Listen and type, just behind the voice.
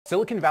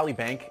Silicon Valley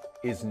Bank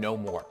is no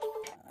more.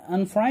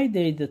 On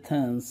Friday the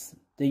 10th,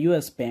 the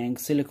US bank,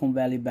 Silicon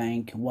Valley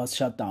Bank, was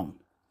shut down.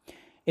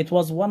 It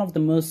was one of the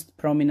most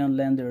prominent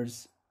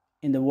lenders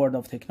in the world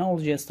of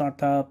technology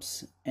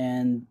startups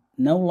and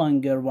no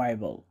longer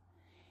viable.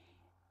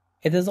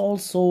 It is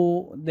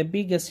also the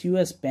biggest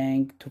US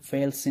bank to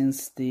fail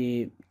since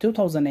the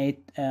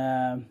 2008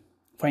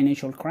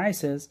 financial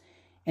crisis,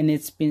 and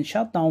it's been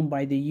shut down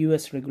by the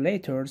US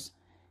regulators.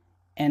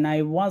 And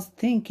I was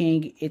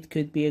thinking it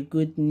could be a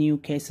good new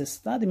case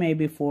study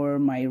maybe for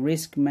my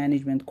risk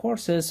management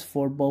courses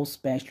for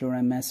both bachelor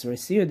and master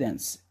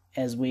students,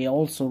 as we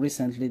also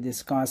recently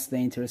discussed the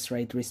interest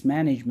rate risk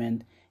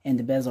management and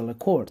the Basel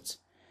Accords.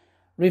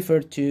 Refer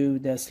to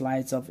the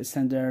slides of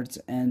standards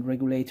and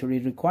regulatory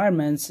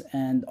requirements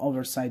and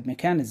oversight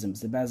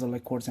mechanisms, the Basel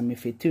Accords and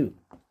MiFID II.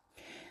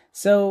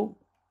 So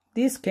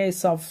this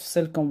case of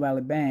Silicon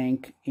Valley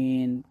Bank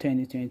in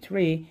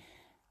 2023,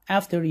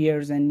 after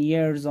years and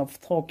years of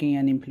talking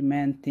and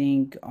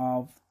implementing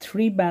of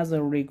 3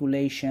 Basel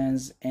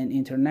regulations and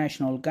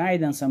international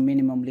guidance on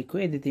minimum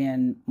liquidity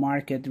and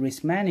market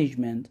risk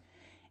management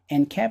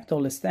and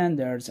capital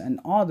standards and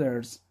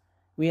others,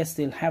 we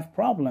still have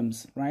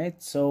problems,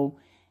 right? So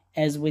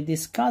as we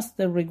discussed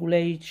the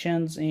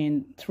regulations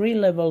in 3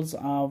 levels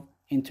of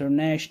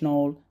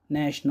international,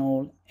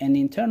 national, and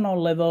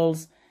internal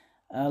levels,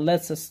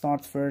 let's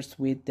start first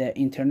with the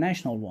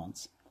international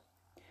ones.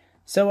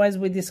 So as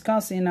we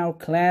discussed in our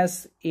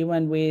class,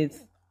 even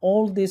with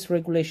all these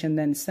regulations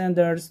and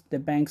standards, the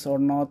banks are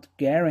not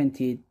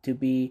guaranteed to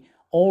be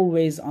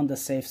always on the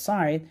safe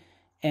side,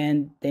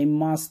 and they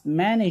must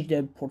manage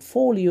their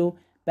portfolio,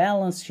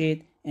 balance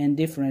sheet, and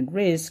different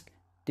risks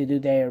to do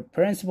their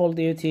principal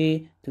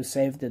duty to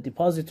save the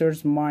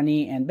depositors'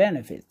 money and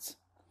benefits.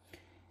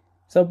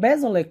 So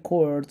Basel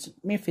Accords,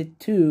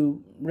 MiFID II,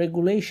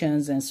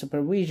 regulations and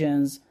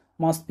supervisions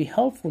must be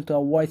helpful to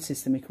avoid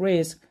systemic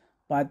risk,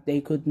 but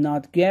they could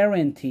not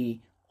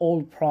guarantee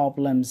all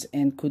problems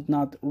and could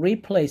not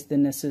replace the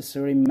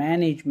necessary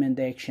management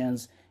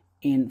actions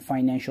in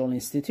financial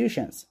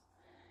institutions.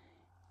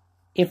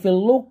 If we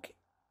look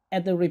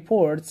at the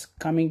reports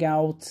coming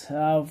out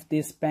of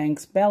this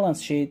bank's balance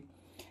sheet,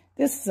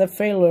 this is a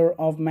failure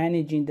of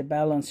managing the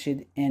balance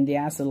sheet and the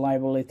asset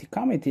liability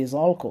committees,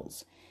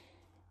 ALCOs,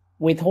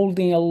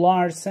 withholding a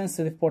large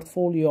sensitive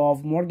portfolio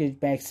of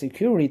mortgage-backed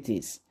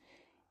securities.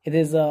 It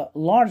is a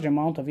large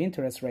amount of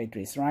interest rate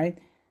risk, right?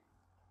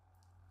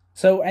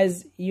 So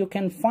as you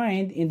can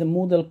find in the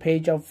Moodle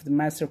page of the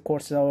Master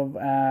Course of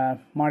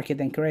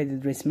Market and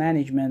Credit Risk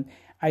Management,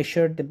 I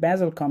shared the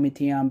Basel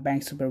Committee on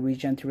Bank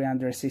Supervision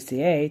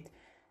 368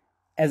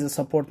 as a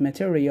support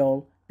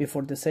material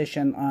before the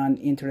session on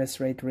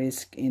interest rate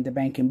risk in the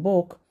banking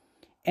book,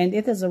 and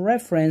it is a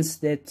reference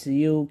that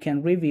you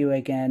can review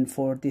again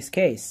for this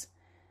case.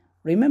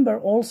 Remember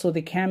also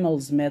the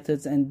Camel's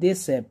methods and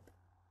DSIP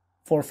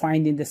for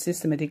finding the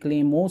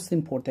systematically most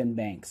important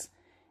banks,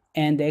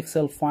 and the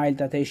Excel file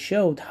that I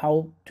showed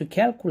how to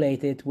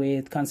calculate it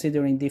with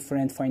considering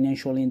different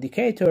financial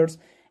indicators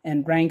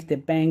and rank the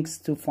banks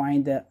to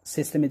find the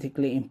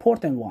systematically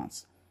important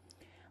ones.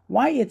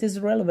 Why it is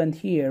relevant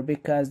here?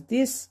 Because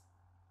this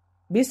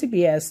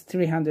BCBS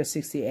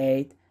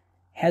 368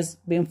 has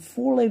been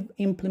fully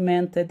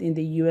implemented in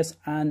the US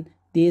on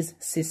these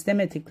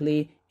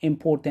systematically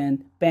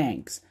important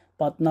banks,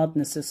 but not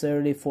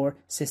necessarily for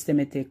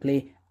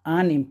systematically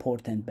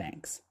unimportant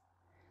banks.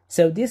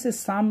 So this is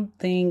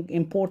something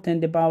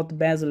important about the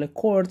Basel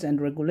Accords and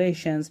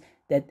regulations,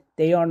 that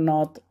they are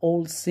not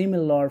all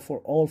similar for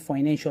all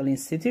financial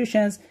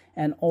institutions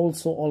and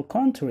also all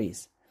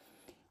countries.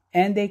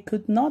 And they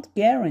could not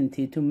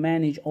guarantee to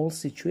manage all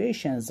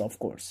situations, of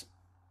course.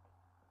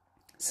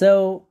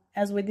 So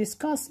as we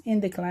discussed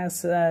in the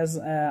classes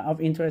of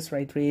interest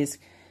rate risk,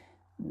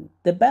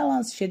 the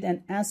balance sheet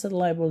and asset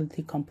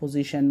liability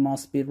composition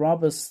must be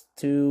robust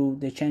to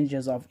the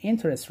changes of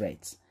interest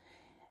rates.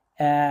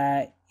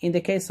 In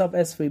the case of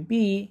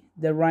SVB,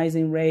 the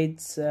rising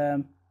rates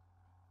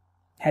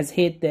has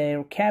hit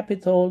their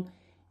capital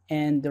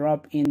and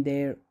drop in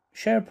their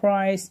share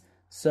price.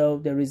 So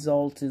the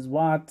result is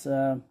what?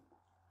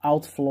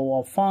 Outflow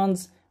of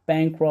funds,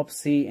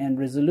 bankruptcy, and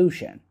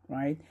resolution,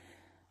 right?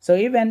 So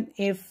even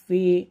if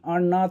we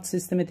are not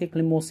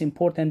systematically most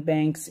important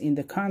banks in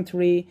the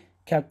country,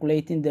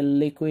 calculating the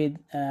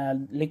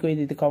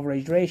liquidity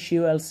coverage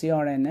ratio,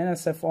 LCR and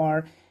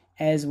NSFR,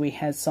 as we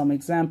had some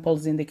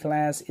examples in the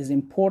class, is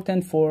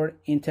important for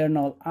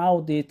internal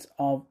audit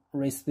of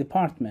risk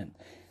department.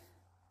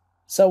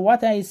 So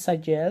what I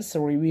suggest,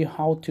 review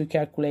how to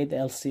calculate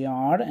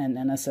LCR and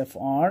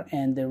NSFR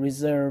and the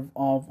reserve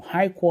of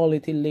high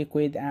quality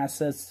liquid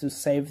assets to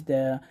save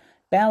the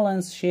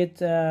balance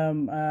sheet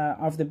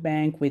of the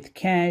bank with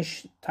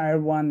cash, tier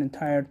 1 and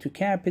tier 2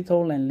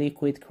 capital, and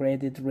liquid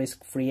credit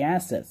risk-free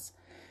assets.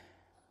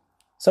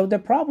 So the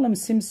problem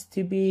seems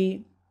to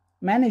be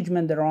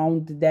management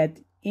around that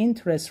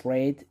interest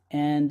rate,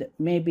 and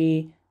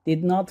maybe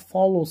did not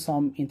follow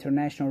some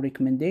international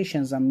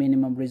recommendations on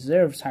minimum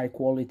reserves, high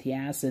quality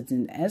assets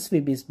in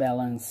SVB's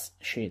balance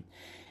sheet.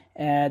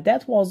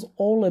 That was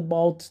all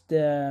about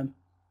the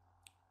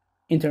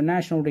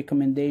international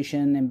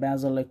recommendation in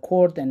Basel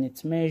Accord and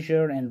its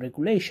measure and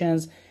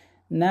regulations.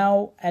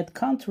 Now, at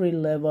country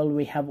level,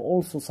 we have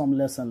also some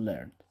lesson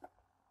learned.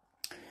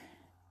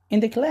 In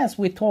the class,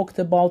 we talked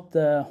about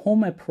the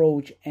home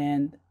approach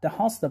and the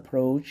host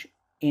approach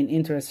in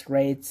interest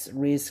rates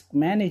risk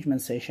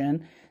management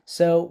session.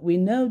 So we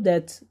know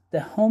that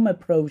the home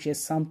approach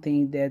is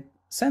something that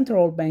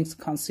central banks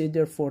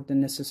consider for the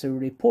necessary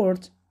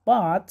report,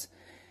 but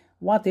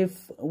what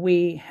if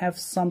we have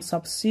some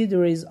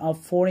subsidiaries of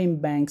foreign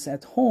banks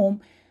at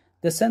home?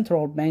 The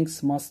central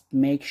banks must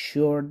make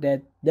sure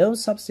that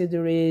those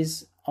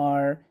subsidiaries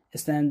are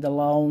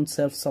standalone,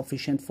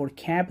 self-sufficient for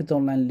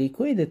capital and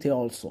liquidity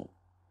also.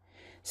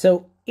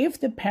 So if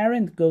the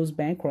parent goes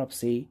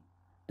bankruptcy,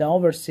 the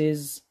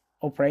overseas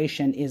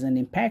operation isn't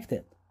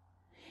impacted.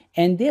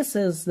 And this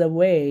is the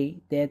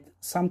way that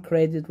some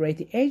credit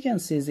rating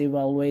agencies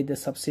evaluate the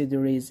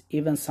subsidiaries,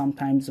 even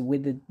sometimes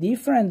with the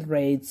different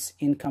rates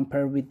in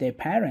compared with their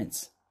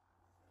parents.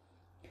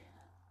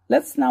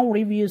 Let's now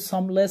review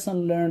some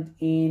lessons learned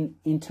in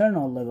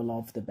internal level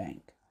of the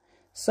bank.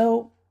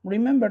 So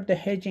remember the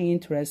hedging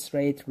interest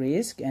rate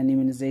risk and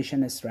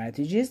immunization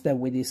strategies that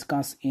we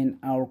discussed in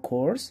our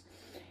course,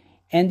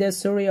 and the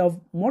story of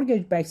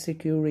mortgage-backed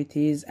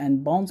securities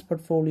and bonds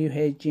portfolio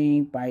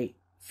hedging by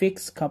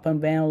fixed coupon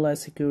vanilla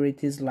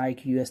securities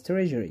like US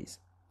Treasuries.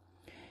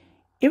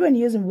 Even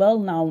using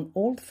well-known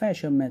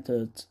old-fashioned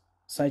methods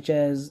such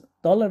as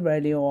dollar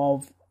value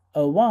of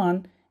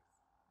 01,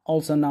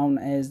 also known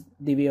as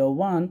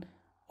DV01,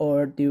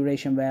 or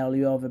duration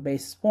value of a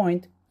basis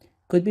point,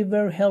 could be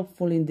very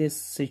helpful in these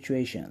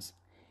situations.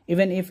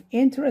 Even if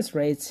interest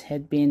rates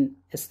had been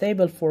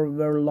stable for a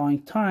very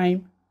long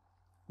time,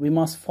 we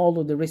must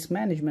follow the risk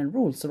management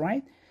rules,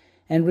 right?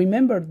 And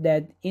remember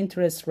that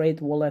interest rate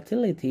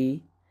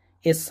volatility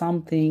is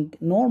something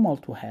normal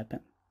to happen.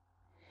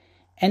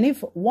 And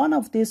if one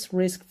of these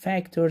risk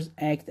factors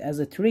act as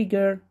a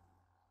trigger,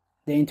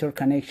 the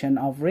interconnection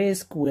of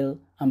risk will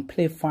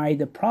amplify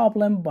the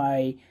problem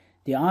by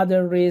the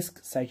other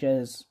risks such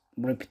as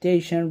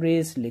reputation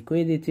risk,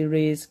 liquidity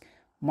risk,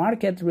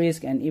 market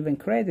risk, and even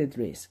credit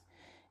risk.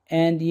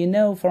 And you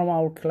know from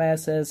our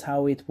classes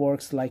how it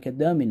works like a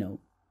domino.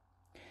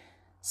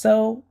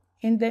 So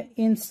in the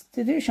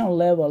institutional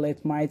level,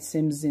 it might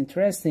seem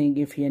interesting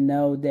if you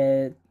know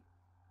that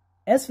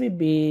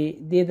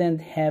SVB didn't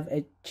have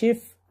a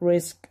chief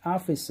risk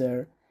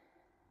officer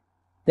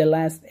the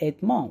last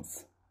 8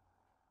 months.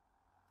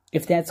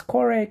 If that's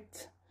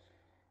correct,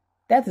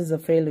 that is a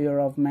failure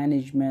of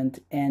management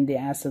and the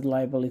asset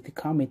liability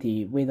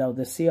committee without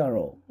the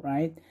CRO,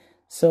 right?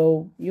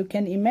 So you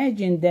can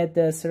imagine that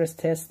the stress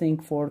testing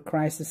for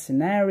crisis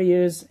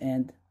scenarios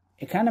and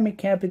economic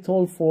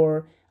capital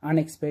for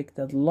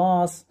unexpected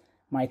loss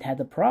might have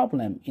a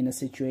problem in a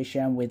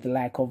situation with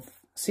lack of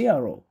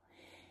CRO.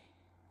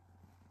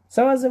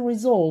 So as a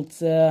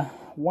result,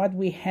 what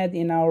we had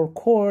in our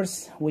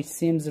course, which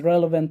seems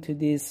relevant to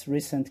this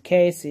recent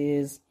case,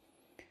 is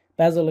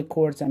Basel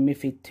Accords and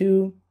MiFID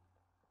II,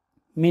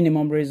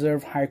 minimum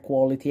reserve high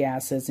quality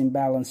assets in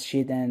balance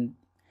sheet, and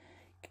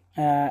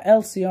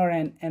LCR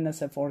and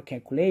NSFR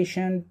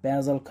calculation,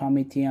 Basel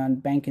Committee on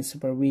Banking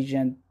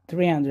Supervision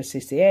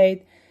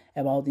 368,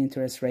 about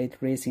interest rate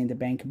risk in the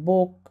bank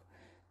book,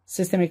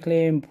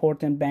 systemically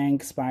important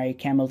banks by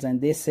Camels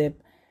and Dissip,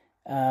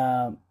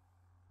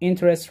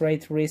 interest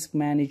rate risk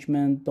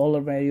management,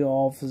 dollar value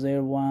of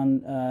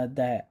 01,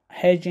 the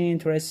hedging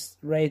interest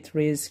rate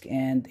risk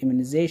and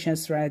immunization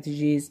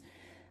strategies,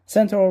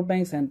 central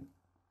banks and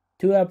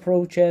two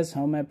approaches,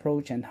 home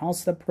approach and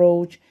host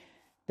approach,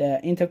 the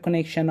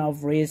interconnection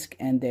of risk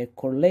and the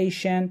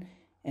correlation,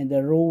 and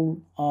the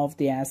role of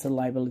the asset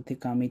liability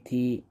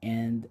committee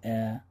and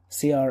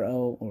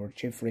CRO or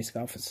chief risk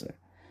officer.